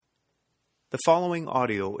The following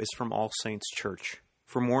audio is from All Saints Church.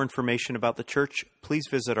 For more information about the church, please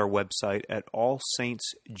visit our website at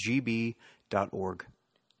allsaintsgb.org.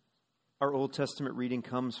 Our Old Testament reading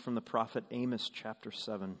comes from the prophet Amos chapter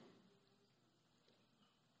 7.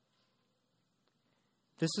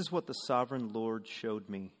 This is what the sovereign Lord showed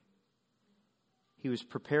me. He was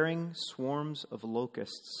preparing swarms of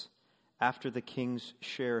locusts after the king's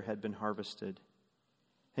share had been harvested,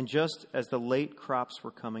 and just as the late crops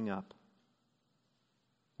were coming up.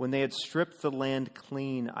 When they had stripped the land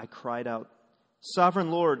clean, I cried out, "Sovereign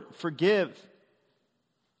Lord, forgive!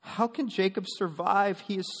 How can Jacob survive?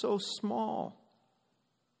 He is so small."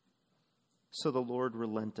 So the Lord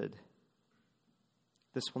relented.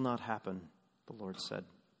 "This will not happen," the Lord said.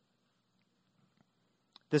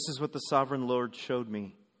 This is what the sovereign Lord showed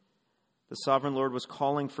me. The sovereign Lord was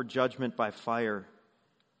calling for judgment by fire.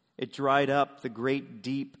 It dried up the great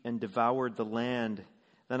deep and devoured the land.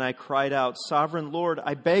 Then I cried out, "Sovereign Lord,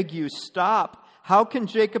 I beg you, stop! How can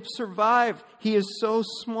Jacob survive? He is so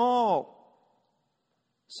small."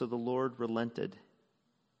 So the Lord relented.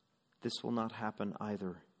 "This will not happen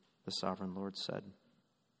either," the sovereign Lord said.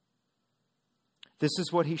 This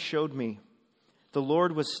is what he showed me. The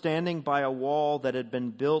Lord was standing by a wall that had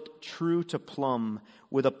been built true to plumb,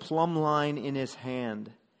 with a plumb line in his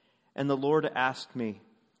hand. And the Lord asked me,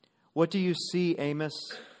 "What do you see,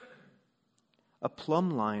 Amos?" "A plumb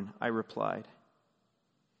line," I replied.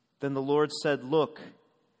 Then the Lord said, "Look,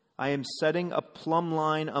 I am setting a plumb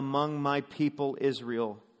line among my people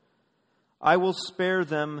Israel. I will spare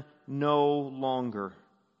them no longer.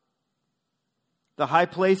 The high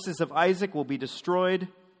places of Isaac will be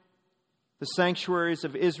destroyed. The sanctuaries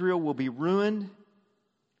of Israel will be ruined.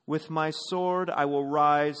 With my sword I will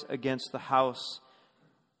rise against the house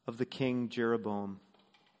of the king Jeroboam."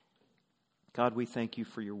 God, we thank you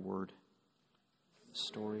for your word.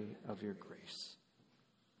 Story of your grace.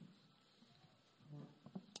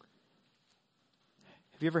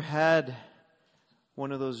 Have you ever had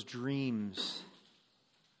one of those dreams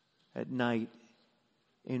at night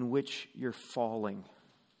in which you're falling?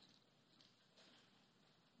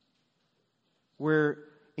 Where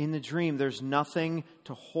in the dream there's nothing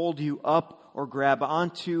to hold you up or grab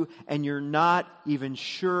onto, and you're not even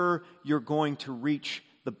sure you're going to reach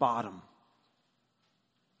the bottom.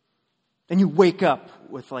 And you wake up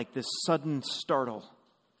with like this sudden startle.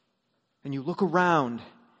 And you look around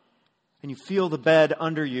and you feel the bed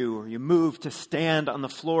under you, or you move to stand on the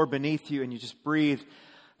floor beneath you, and you just breathe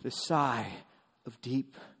this sigh of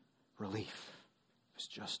deep relief. It was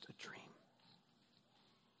just a dream.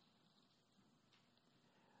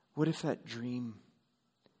 What if that dream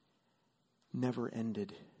never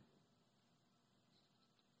ended?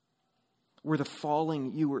 Where the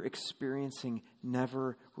falling you were experiencing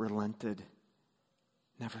never relented,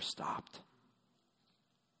 never stopped.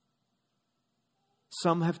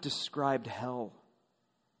 Some have described hell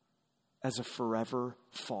as a forever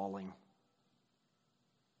falling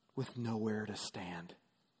with nowhere to stand,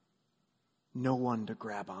 no one to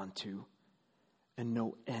grab onto, and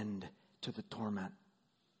no end to the torment.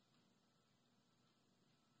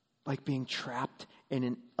 Like being trapped in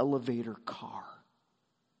an elevator car.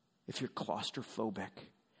 If you're claustrophobic,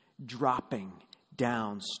 dropping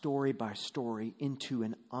down story by story into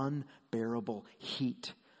an unbearable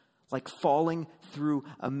heat, like falling through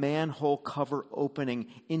a manhole cover opening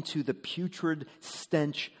into the putrid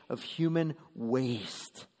stench of human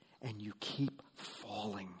waste, and you keep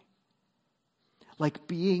falling. Like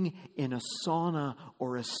being in a sauna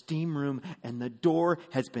or a steam room and the door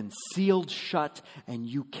has been sealed shut and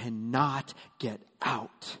you cannot get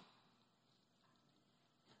out.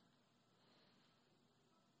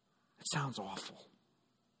 It sounds awful.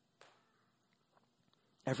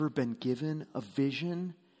 Ever been given a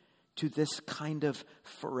vision to this kind of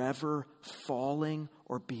forever falling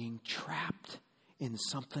or being trapped in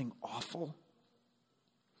something awful?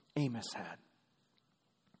 Amos had.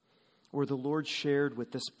 Where the Lord shared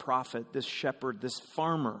with this prophet, this shepherd, this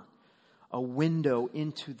farmer, a window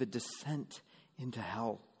into the descent into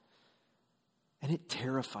hell. And it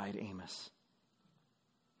terrified Amos.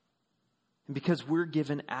 And because we're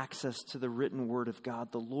given access to the written word of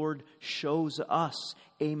God, the Lord shows us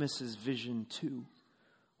Amos's vision too.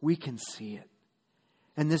 We can see it.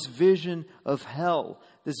 And this vision of hell,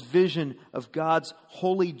 this vision of God's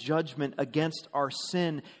holy judgment against our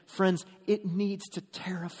sin, friends, it needs to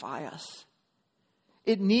terrify us.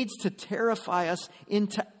 It needs to terrify us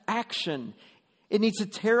into action. It needs to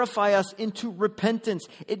terrify us into repentance.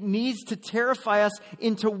 It needs to terrify us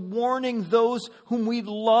into warning those whom we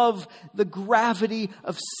love the gravity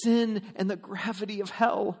of sin and the gravity of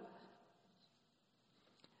hell.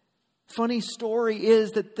 Funny story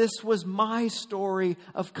is that this was my story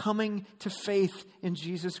of coming to faith in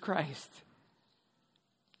Jesus Christ.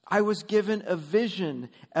 I was given a vision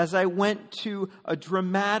as I went to a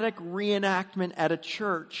dramatic reenactment at a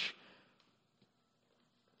church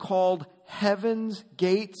called Heaven's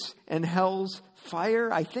Gates and Hell's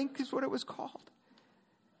Fire, I think is what it was called.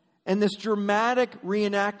 And this dramatic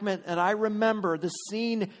reenactment, and I remember, the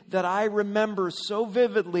scene that I remember so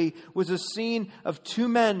vividly was a scene of two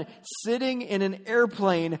men sitting in an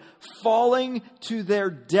airplane falling to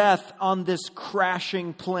their death on this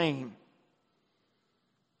crashing plane.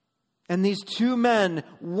 And these two men,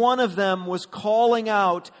 one of them was calling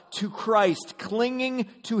out to Christ, clinging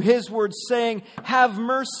to His words, saying, "Have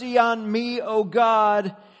mercy on me, O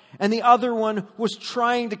God." And the other one was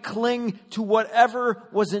trying to cling to whatever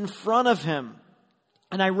was in front of him.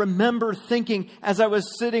 And I remember thinking, as I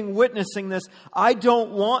was sitting witnessing this, I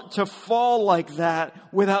don't want to fall like that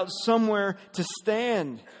without somewhere to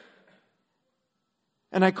stand.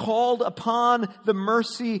 And I called upon the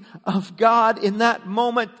mercy of God in that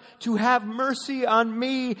moment to have mercy on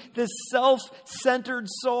me, this self-centered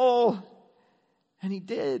soul. And He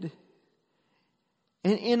did.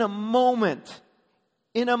 And in a moment,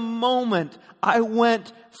 I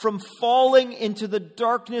went from falling into the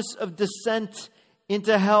darkness of descent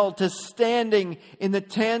into hell to standing in the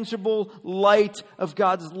tangible light of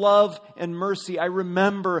God's love and mercy. I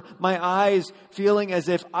remember my eyes feeling as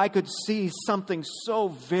if I could see something so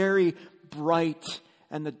very bright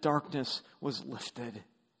and the darkness was lifted.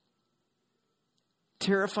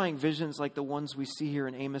 Terrifying visions like the ones we see here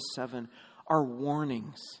in Amos 7 are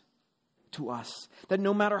warnings to us that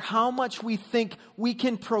no matter how much we think we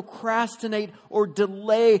can procrastinate or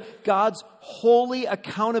delay God's holy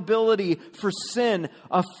accountability for sin,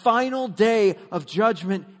 a final day of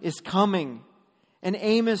judgment is coming. And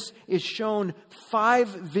Amos is shown 5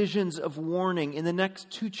 visions of warning in the next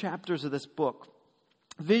 2 chapters of this book.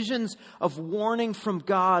 Visions of warning from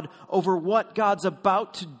God over what God's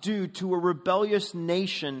about to do to a rebellious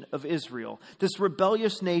nation of Israel. This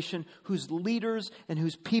rebellious nation whose leaders and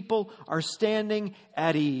whose people are standing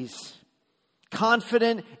at ease,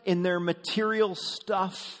 confident in their material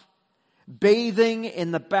stuff, bathing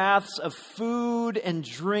in the baths of food and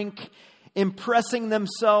drink, impressing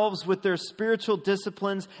themselves with their spiritual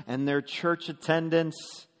disciplines and their church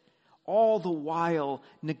attendance, all the while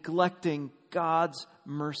neglecting God's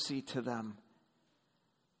mercy to them.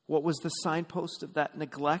 What was the signpost of that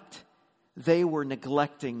neglect? They were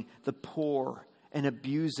neglecting the poor and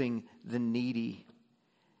abusing the needy.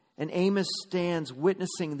 And Amos stands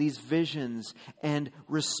witnessing these visions and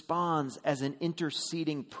responds as an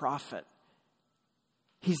interceding prophet.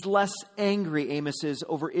 He's less angry, Amos is,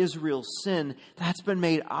 over Israel's sin. That's been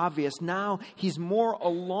made obvious. Now he's more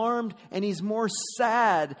alarmed and he's more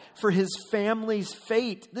sad for his family's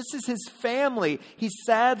fate. This is his family. He's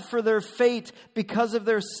sad for their fate because of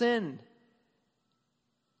their sin.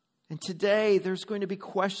 And today there's going to be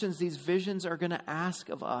questions these visions are going to ask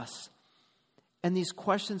of us. And these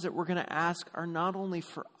questions that we're going to ask are not only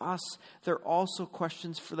for us, they're also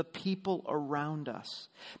questions for the people around us.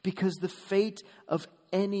 Because the fate of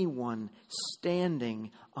anyone standing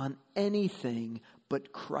on anything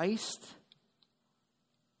but Christ,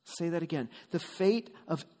 say that again, the fate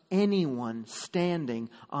of anyone standing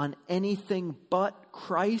on anything but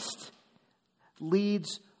Christ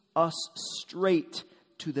leads us straight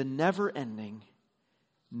to the never-ending,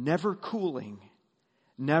 never-cooling,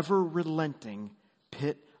 never relenting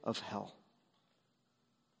pit of hell.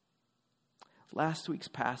 Last week's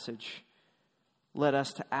passage led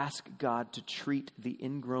us to ask God to treat the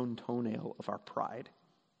ingrown toenail of our pride.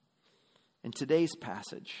 In today's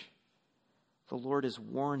passage, the Lord is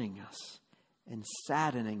warning us and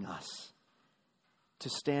saddening us to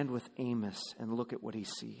stand with Amos and look at what he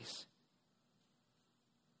sees.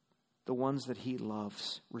 The ones that he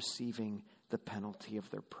loves receiving the penalty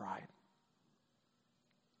of their pride.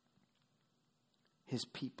 His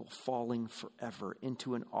people falling forever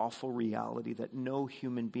into an awful reality that no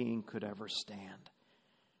human being could ever stand.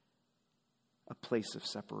 A place of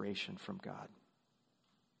separation from God.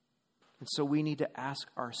 And so we need to ask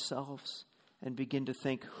ourselves and begin to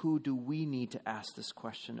think, who do we need to ask this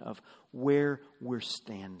question of where we're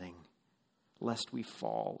standing, lest we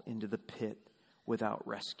fall into the pit without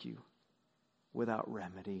rescue, without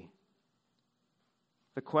remedy.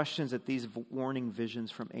 The questions that these warning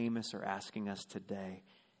visions from Amos are asking us today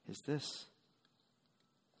is this: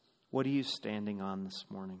 what are you standing on this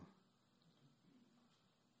morning?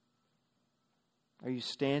 Are you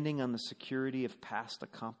standing on the security of past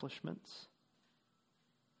accomplishments?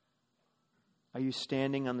 Are you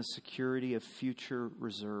standing on the security of future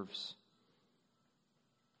reserves?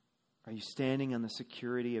 Are you standing on the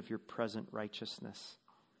security of your present righteousness?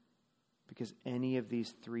 Because any of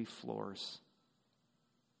these three floors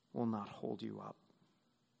will not hold you up.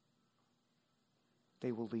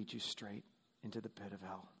 They will lead you straight into the pit of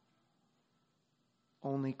hell.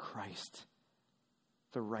 Only Christ,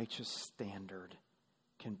 the righteous standard,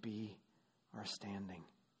 can be our standing.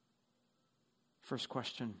 First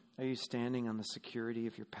question, are you standing on the security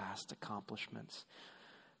of your past accomplishments?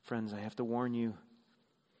 Friends, I have to warn you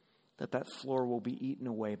that floor will be eaten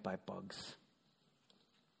away by bugs.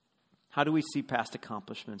 How do we see past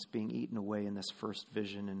accomplishments being eaten away in this first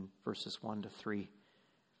vision in verses 1 to 3?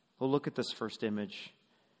 Well, look at this first image.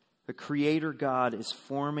 The Creator God is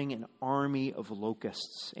forming an army of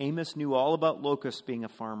locusts. Amos knew all about locusts being a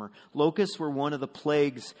farmer. Locusts were one of the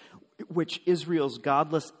plagues which Israel's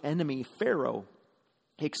godless enemy, Pharaoh,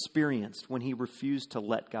 experienced when he refused to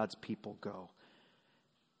let God's people go.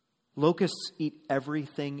 Locusts eat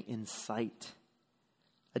everything in sight.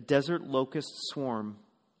 A desert locust swarm,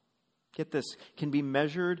 get this, can be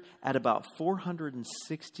measured at about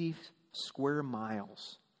 460 square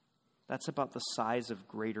miles. That's about the size of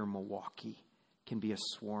greater Milwaukee, can be a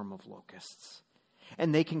swarm of locusts.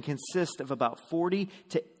 And they can consist of about 40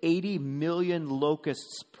 to 80 million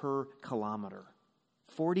locusts per kilometer.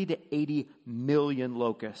 40 to 80 million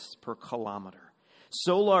locusts per kilometer.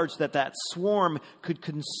 So large that swarm could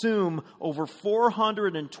consume over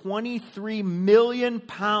 423 million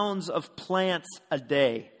pounds of plants a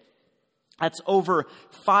day. That's over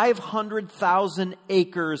 500,000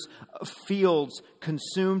 acres of fields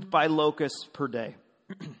consumed by locusts per day.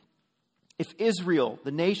 If Israel,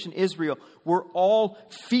 the nation Israel, were all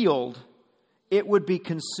field, it would be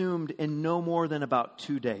consumed in no more than about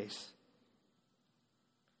 2 days.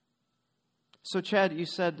 So, Chad, you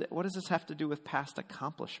said, what does this have to do with past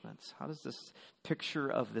accomplishments? How does this picture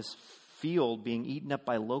of this field being eaten up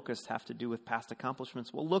by locusts have to do with past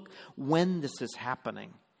accomplishments? Well, look when this is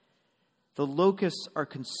happening. The locusts are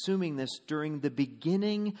consuming this during the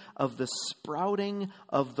beginning of the sprouting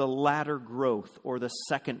of the latter growth, or the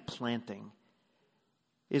second planting.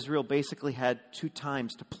 Israel basically had 2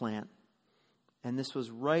 times to plant. And this was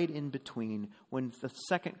right in between when the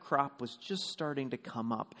second crop was just starting to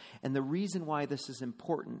come up. And the reason why this is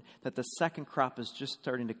important, that the second crop is just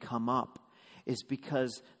starting to come up, is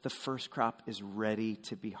because the first crop is ready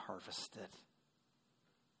to be harvested.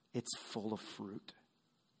 It's full of fruit.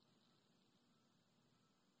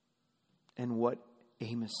 And what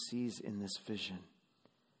Amos sees in this vision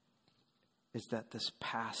is that this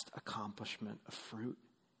past accomplishment of fruit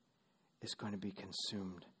is going to be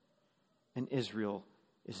consumed. And Israel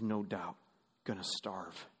is no doubt going to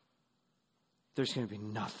starve. There's going to be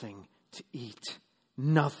nothing to eat.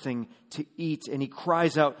 Nothing to eat. And he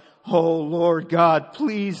cries out, "Oh, Lord God,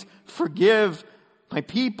 please forgive my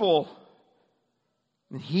people."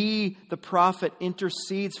 And he, the prophet,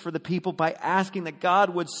 intercedes for the people by asking that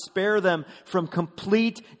God would spare them from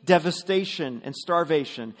complete devastation and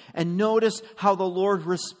starvation. And notice how the Lord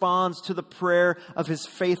responds to the prayer of his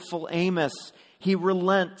faithful Amos. He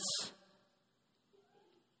relents.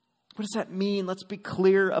 What does that mean? Let's be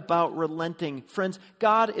clear about relenting. Friends,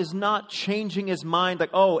 God is not changing his mind like,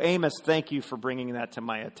 "Oh, Amos, thank you for bringing that to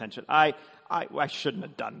my attention. I shouldn't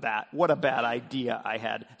have done that. What a bad idea I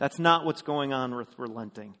had." That's not what's going on with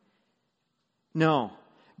relenting. No.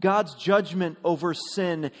 God's judgment over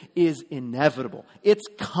sin is inevitable. It's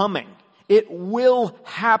coming. It will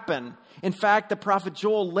happen. In fact, the prophet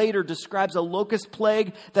Joel later describes a locust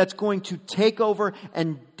plague that's going to take over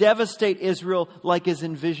and devastate Israel like is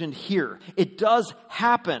envisioned here. It does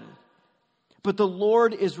happen. But the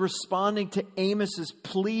Lord is responding to Amos's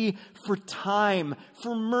plea for time,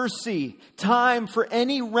 for mercy, time for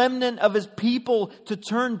any remnant of his people to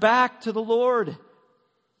turn back to the Lord.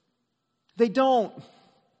 They don't.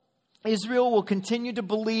 Israel will continue to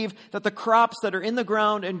believe that the crops that are in the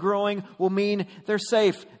ground and growing will mean they're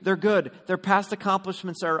safe, they're good, their past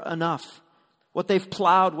accomplishments are enough. What they've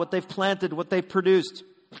plowed, what they've planted, what they've produced,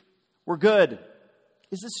 we're good.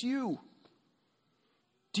 Is this you?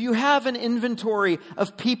 Do you have an inventory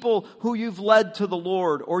of people who you've led to the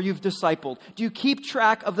Lord or you've discipled? Do you keep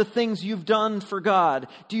track of the things you've done for God?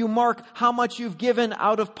 Do you mark how much you've given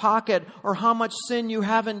out of pocket or how much sin you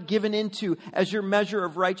haven't given into as your measure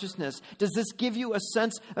of righteousness? Does this give you a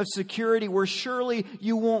sense of security where surely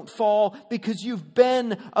you won't fall because you've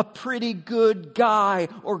been a pretty good guy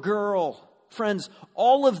or girl? Friends,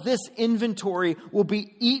 all of this inventory will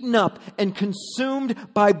be eaten up and consumed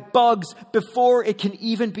by bugs before it can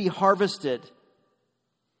even be harvested.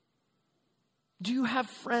 Do you have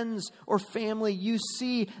friends or family you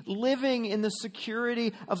see living in the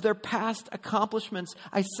security of their past accomplishments?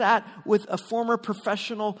 I sat with a former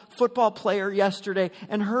professional football player yesterday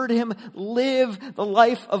and heard him live the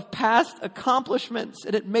life of past accomplishments,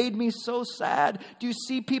 and it made me so sad. Do you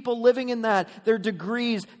see people living in that? Their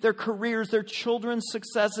degrees, their careers, their children's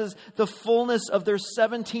successes, the fullness of their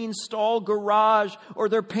 17-stall garage or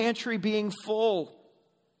their pantry being full.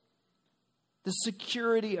 The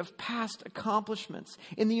security of past accomplishments.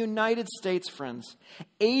 In the United States, friends,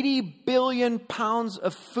 80 billion pounds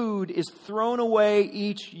of food is thrown away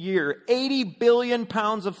each year. 80 billion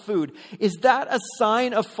pounds of food. Is that a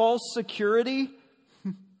sign of false security?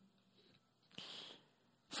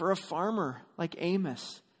 For a farmer like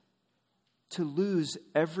Amos, to lose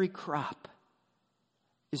every crop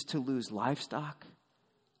is to lose livestock,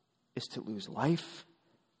 is to lose life,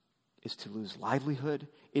 is to lose livelihood.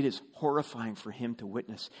 It is horrifying for him to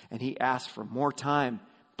witness. And he asks for more time.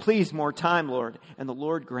 Please, more time, Lord. And the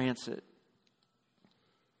Lord grants it.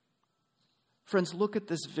 Friends, look at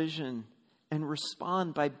this vision and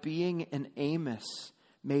respond by being an Amos,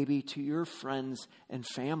 maybe to your friends and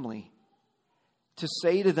family. To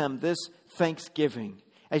say to them this Thanksgiving,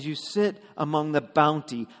 as you sit among the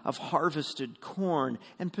bounty of harvested corn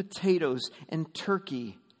and potatoes and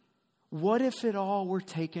turkey, what if it all were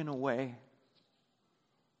taken away?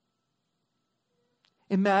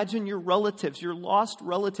 Imagine your relatives, your lost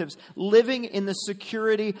relatives, living in the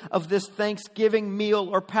security of this Thanksgiving meal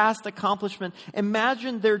or past accomplishment.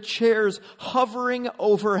 Imagine their chairs hovering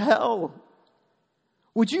over hell.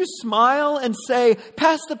 Would you smile and say,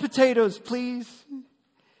 "Pass the potatoes, please"?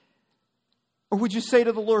 Or would you say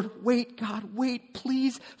to the Lord, "Wait, God, wait,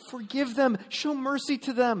 please forgive them, show mercy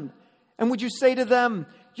to them"? And would you say to them,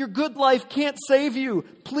 "Your good life can't save you.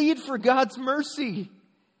 Plead for God's mercy"?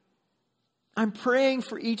 I'm praying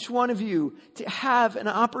for each one of you to have an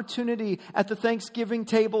opportunity at the Thanksgiving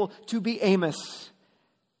table to be Amos.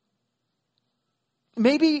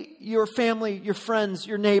 Maybe your family, your friends,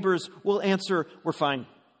 your neighbors will answer, "We're fine.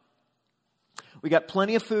 We got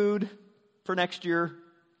plenty of food for next year.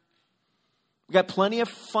 We got plenty of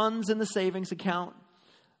funds in the savings account.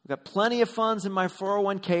 We got plenty of funds in my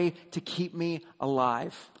 401k to keep me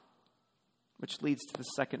alive." Which leads to the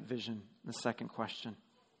second vision, the second question.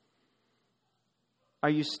 Are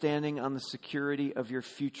you standing on the security of your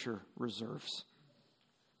future reserves?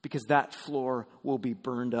 Because that floor will be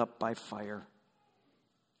burned up by fire.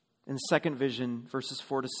 In the second vision, verses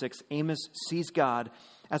 4-6, Amos sees God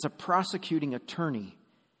as a prosecuting attorney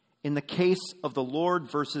in the case of the Lord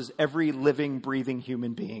versus every living, breathing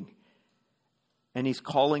human being. And he's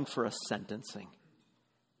calling for a sentencing,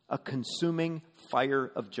 a consuming fire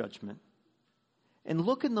of judgment. And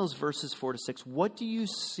look in those verses 4-6. What do you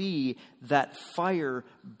see that fire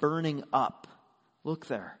burning up? Look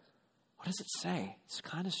there. What does it say? It's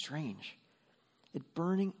kind of strange. It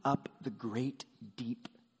burning up the great deep.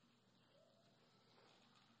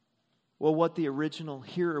 Well, what the original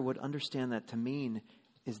hearer would understand that to mean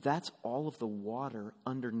is that's all of the water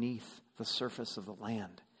underneath the surface of the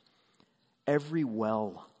land. Every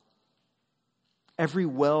well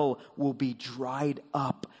will be dried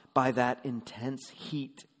up by that intense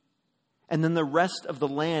heat. And then the rest of the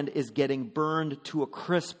land is getting burned to a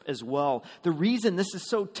crisp as well. The reason this is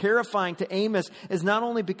so terrifying to Amos is not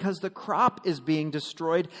only because the crop is being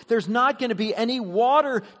destroyed, there's not going to be any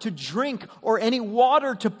water to drink or any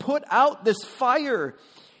water to put out this fire.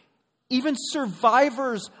 Even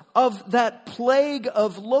survivors of that plague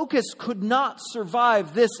of locusts could not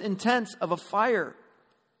survive this intense of a fire.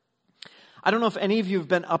 I don't know if any of you have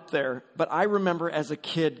been up there, but I remember as a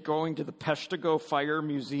kid going to the Peshtigo Fire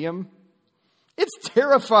Museum. It's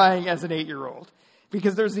terrifying as an 8-year-old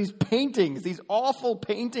because there's these paintings, these awful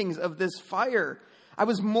paintings of this fire. I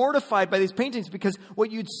was mortified by these paintings because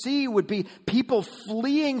what you'd see would be people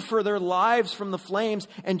fleeing for their lives from the flames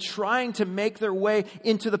and trying to make their way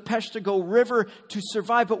into the Peshtigo River to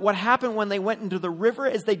survive. But what happened when they went into the river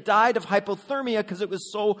is they died of hypothermia because it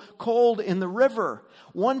was so cold in the river.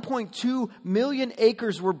 1.2 million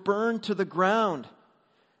acres were burned to the ground.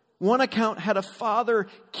 One account had a father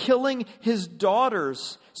killing his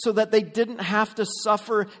daughters so that they didn't have to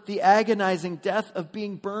suffer the agonizing death of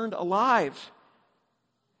being burned alive.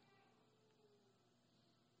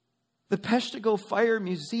 The Peshtigo Fire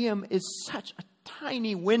Museum is such a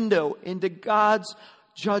tiny window into God's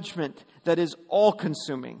judgment that is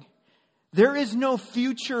all-consuming. There is no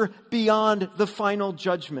future beyond the final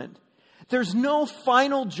judgment. There's no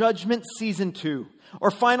final judgment season 2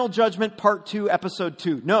 or final judgment part 2, episode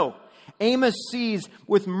 2. No. Amos sees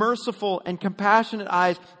with merciful and compassionate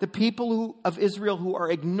eyes the people of Israel who are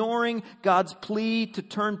ignoring God's plea to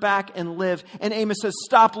turn back and live. And Amos says,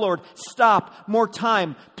 "Stop, Lord, stop, more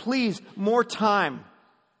time, please, more time."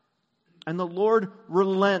 And the Lord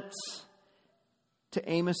relents to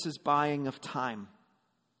Amos's buying of time.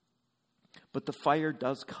 But the fire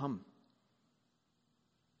does come.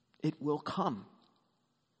 It will come.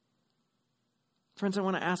 Friends, I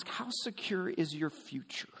want to ask, how secure is your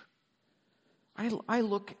future? I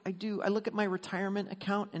look at my retirement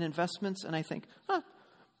account and investments and I think,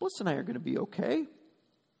 Bliss and I are going to be okay.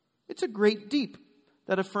 It's a great deep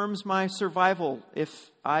that affirms my survival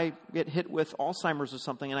if I get hit with Alzheimer's or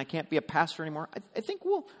something and I can't be a pastor anymore. I think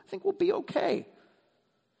we'll be okay.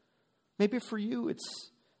 Maybe for you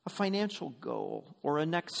it's a financial goal or a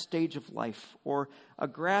next stage of life or a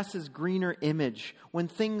grass is greener image when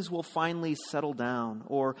things will finally settle down,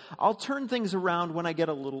 or I'll turn things around when I get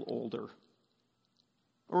a little older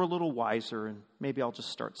or a little wiser and maybe I'll just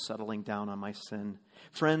start settling down on my sin.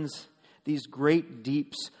 Friends, these great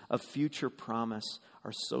deeps of future promise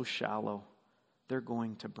are so shallow, they're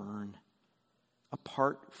going to burn.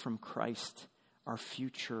 Apart from Christ, our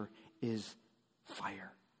future is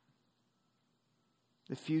fire.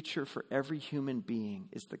 The future for every human being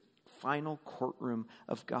is the final courtroom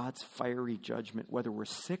of God's fiery judgment, whether we're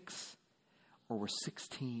 6 or we're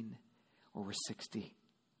 16 or we're 60.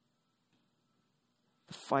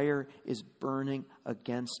 The fire is burning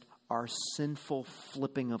against our sinful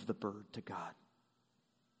flipping of the bird to God.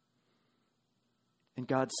 And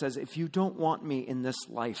God says, if you don't want me in this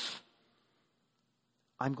life,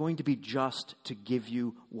 I'm going to be just to give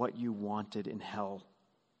you what you wanted in hell,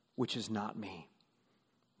 which is not me,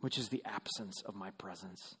 which is the absence of my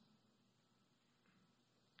presence.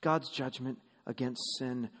 God's judgment against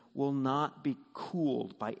sin will not be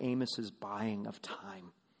cooled by Amos's buying of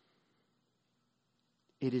time.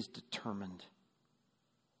 It is determined,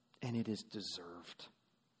 and it is deserved.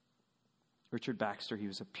 Richard Baxter, he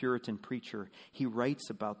was a Puritan preacher. He writes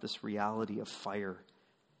about this reality of fire.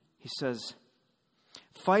 He says,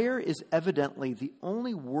 "Fire is evidently the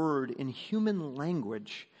only word in human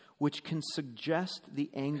language which can suggest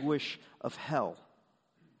the anguish of hell.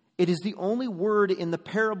 It is the only word in the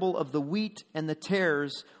parable of the wheat and the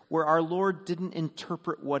tares where our Lord didn't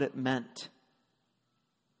interpret what it meant.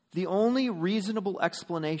 The only reasonable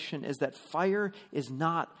explanation is that fire is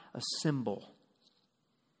not a symbol.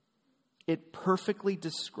 It perfectly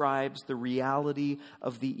describes the reality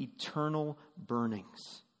of the eternal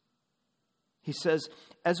burnings." He says,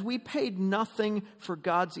 as we paid nothing for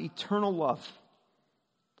God's eternal love,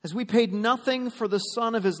 as we paid nothing for the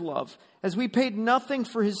Son of His love, as we paid nothing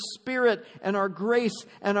for His Spirit and our grace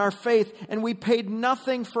and our faith, and we paid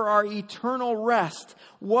nothing for our eternal rest,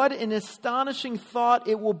 what an astonishing thought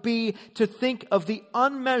it will be to think of the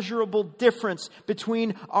unmeasurable difference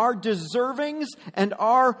between our deservings and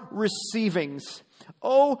our receivings.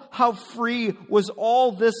 Oh, how free was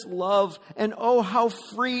all this love, and oh, how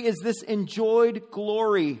free is this enjoyed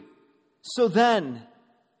glory. So then,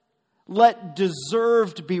 let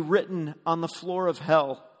deserved be written on the floor of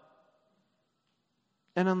hell,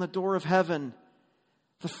 and on the door of heaven,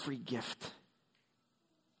 the free gift.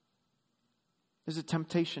 There's a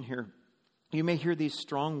temptation here. You may hear these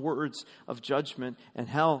strong words of judgment and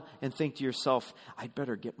hell and think to yourself, I'd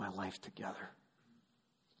better get my life together.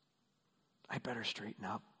 I better straighten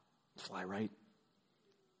up, fly right.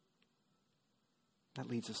 That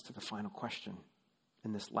leads us to the final question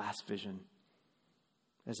in this last vision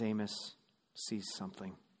as Amos sees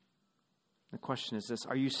something. The question is this: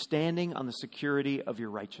 are you standing on the security of your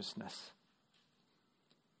righteousness?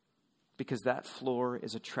 Because that floor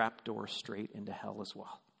is a trapdoor straight into hell as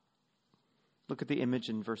well. Look at the image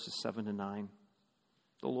in verses 7 to 9.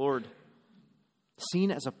 The Lord,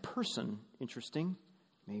 seen as a person, interesting,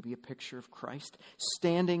 maybe a picture of Christ,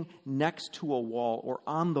 standing next to a wall or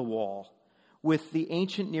on the wall with the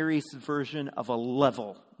ancient Near East version of a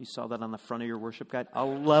level. You saw that on the front of your worship guide. A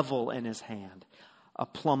level in his hand. A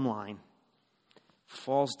plumb line.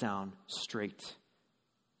 Falls down straight.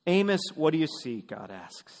 Amos, what do you see? God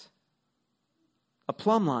asks. A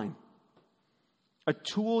plumb line. A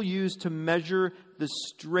tool used to measure the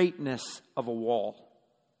straightness of a wall.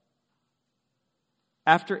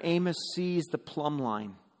 After Amos sees the plumb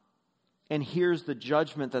line and hears the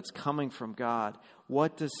judgment that's coming from God,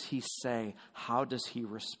 what does he say? How does he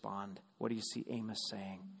respond? What do you see Amos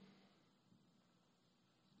saying?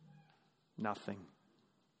 Nothing.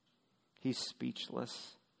 He's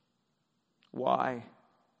speechless. Why?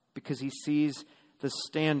 Because he sees the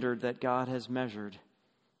standard that God has measured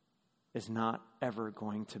is not ever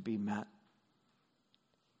going to be met.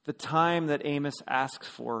 The time that Amos asks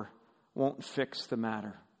for won't fix the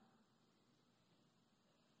matter.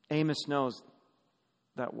 Amos knows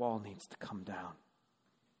that wall needs to come down.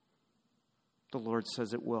 The Lord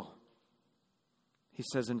says it will. He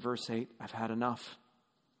says in verse 8, I've had enough.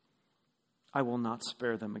 I will not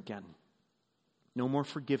spare them again. No more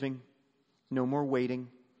forgiving, no more waiting.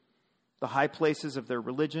 The high places of their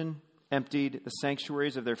religion emptied, the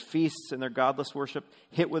sanctuaries of their feasts and their godless worship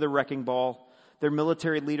hit with a wrecking ball. Their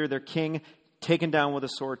military leader, their king, taken down with a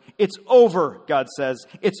sword. It's over, God says.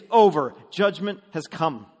 It's over. Judgment has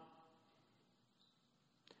come.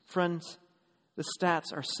 Friends, the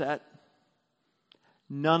stats are set.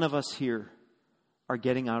 None of us here are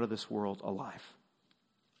getting out of this world alive.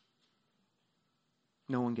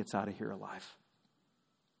 No one gets out of here alive.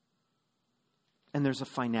 And there's a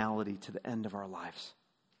finality to the end of our lives.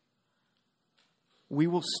 We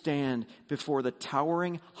will stand before the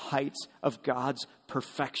towering heights of God's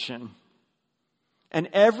perfection. And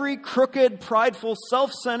every crooked, prideful,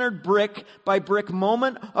 self-centered brick by brick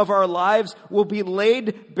moment of our lives will be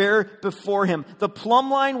laid bare before Him. The plumb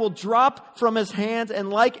line will drop from His hands, and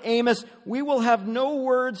like Amos, we will have no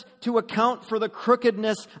words to account for the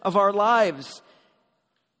crookedness of our lives.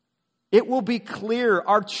 It will be clear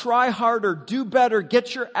our try harder, do better,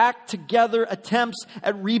 get your act together attempts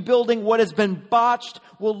at rebuilding what has been botched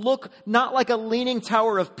will look not like a leaning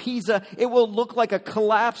tower of Pisa. It will look like a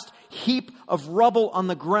collapsed heap of rubble on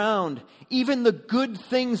the ground. Even the good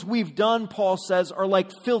things we've done, Paul says, are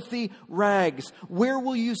like filthy rags. Where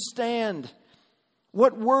will you stand?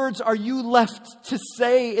 What words are you left to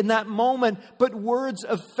say in that moment but words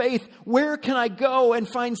of faith? Where can I go and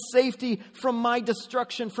find safety from my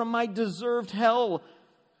destruction, from my deserved hell?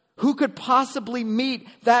 Who could possibly meet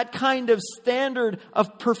that kind of standard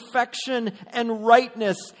of perfection and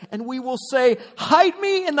rightness? And we will say, hide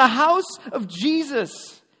me in the house of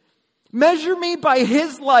Jesus. Measure me by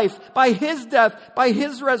His life, by His death, by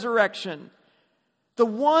His resurrection. The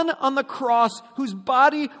one on the cross whose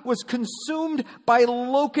body was consumed by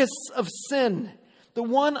locusts of sin. The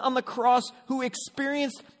one on the cross who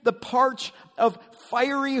experienced the parch of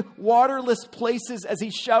fiery, waterless places as He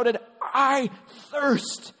shouted, I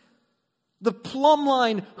thirst. The plumb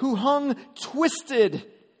line who hung twisted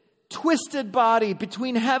body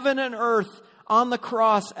between heaven and earth on the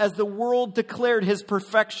cross as the world declared His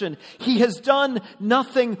perfection. He has done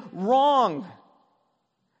nothing wrong.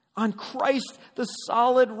 On Christ, the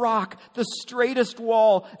solid rock, the straightest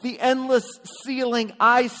wall, the endless ceiling,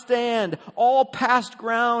 I stand. All past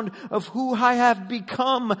ground of who I have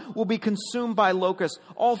become will be consumed by locusts.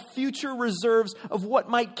 All future reserves of what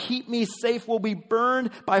might keep me safe will be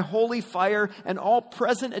burned by holy fire, and all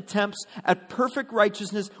present attempts at perfect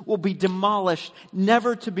righteousness will be demolished,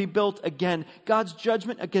 never to be built again. God's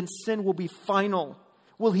judgment against sin will be final.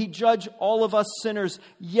 Will He judge all of us sinners?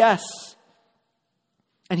 Yes.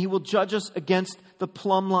 And He will judge us against the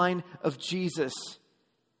plumb line of Jesus.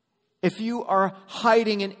 If you are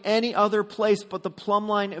hiding in any other place but the plumb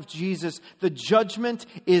line of Jesus, the judgment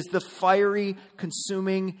is the fiery,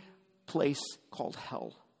 consuming place called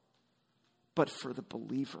hell. But for the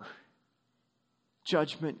believer,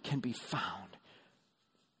 judgment can be found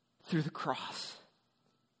through the cross.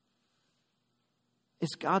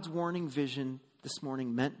 Is God's warning vision this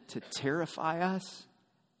morning meant to terrify us?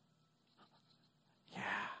 Yeah.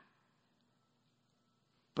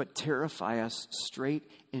 But terrify us straight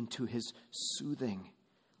into His soothing,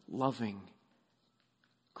 loving,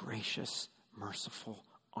 gracious, merciful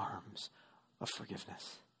arms of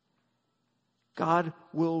forgiveness. God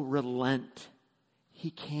will relent. He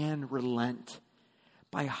can relent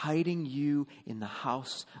by hiding you in the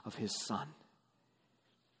house of His Son.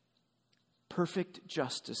 Perfect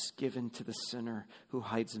justice given to the sinner who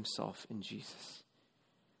hides himself in Jesus.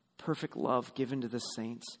 Perfect love given to the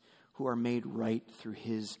saints who are made right through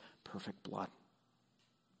His perfect blood.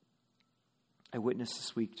 I witnessed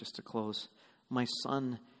this week, just to close, my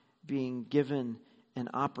son being given an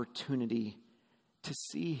opportunity to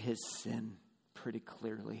see his sin pretty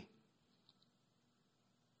clearly.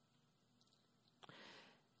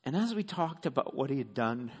 And as we talked about what he had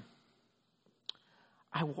done,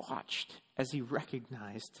 I watched as he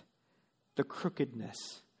recognized the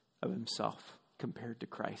crookedness of himself compared to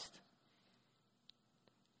Christ.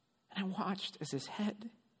 And I watched as his head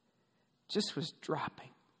just was dropping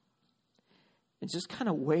and just kind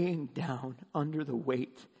of weighing down under the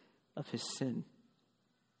weight of his sin.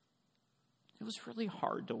 It was really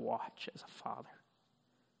hard to watch as a father.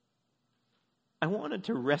 I wanted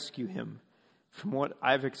to rescue him from what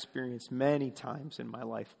I've experienced many times in my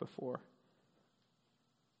life before.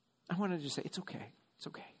 I wanted to just say, it's okay. It's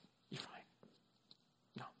okay. You're fine.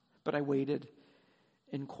 No, But I waited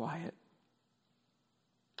in quiet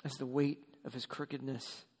as the weight of his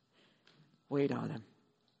crookedness weighed on him,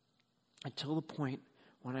 until the point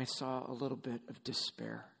when I saw a little bit of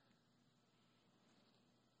despair.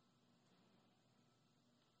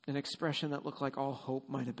 An expression that looked like all hope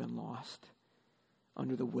might have been lost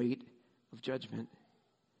under the weight of judgment.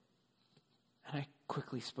 And I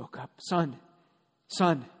quickly spoke up.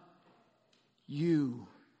 Son, you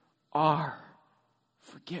are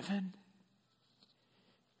forgiven.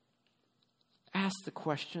 Ask the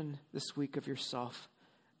question this week of yourself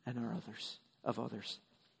and of others.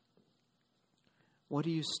 What are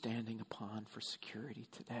you standing upon for security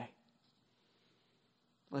today?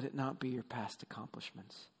 Let it not be your past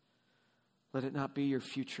accomplishments. Let it not be your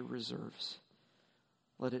future reserves.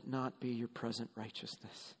 Let it not be your present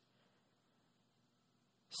righteousness.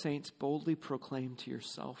 Saints, boldly proclaim to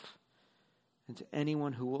yourself and to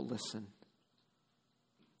anyone who will listen,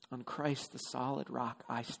 on Christ, the solid rock,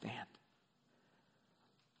 I stand.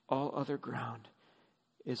 All other ground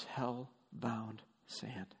is hell-bound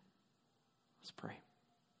sand. Let's pray.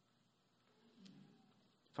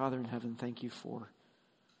 Father in heaven, thank you for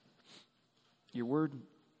your word.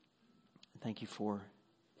 Thank you for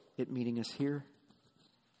it meeting us here.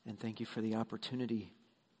 And thank you for the opportunity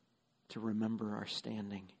to remember our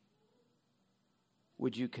standing.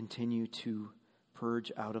 Would you continue to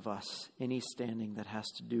purge out of us any standing that has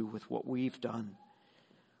to do with what we've done?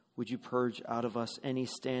 Would you purge out of us any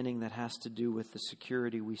standing that has to do with the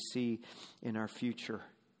security we see in our future?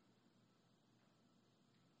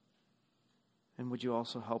 And would you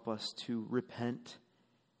also help us to repent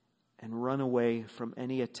and run away from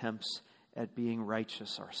any attempts at being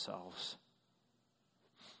righteous ourselves,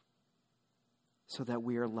 so that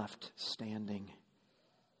we are left standing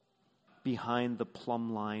behind the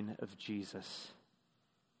plumb line of Jesus,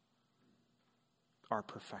 our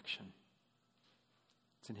perfection.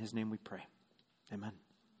 It's in his name we pray. Amen.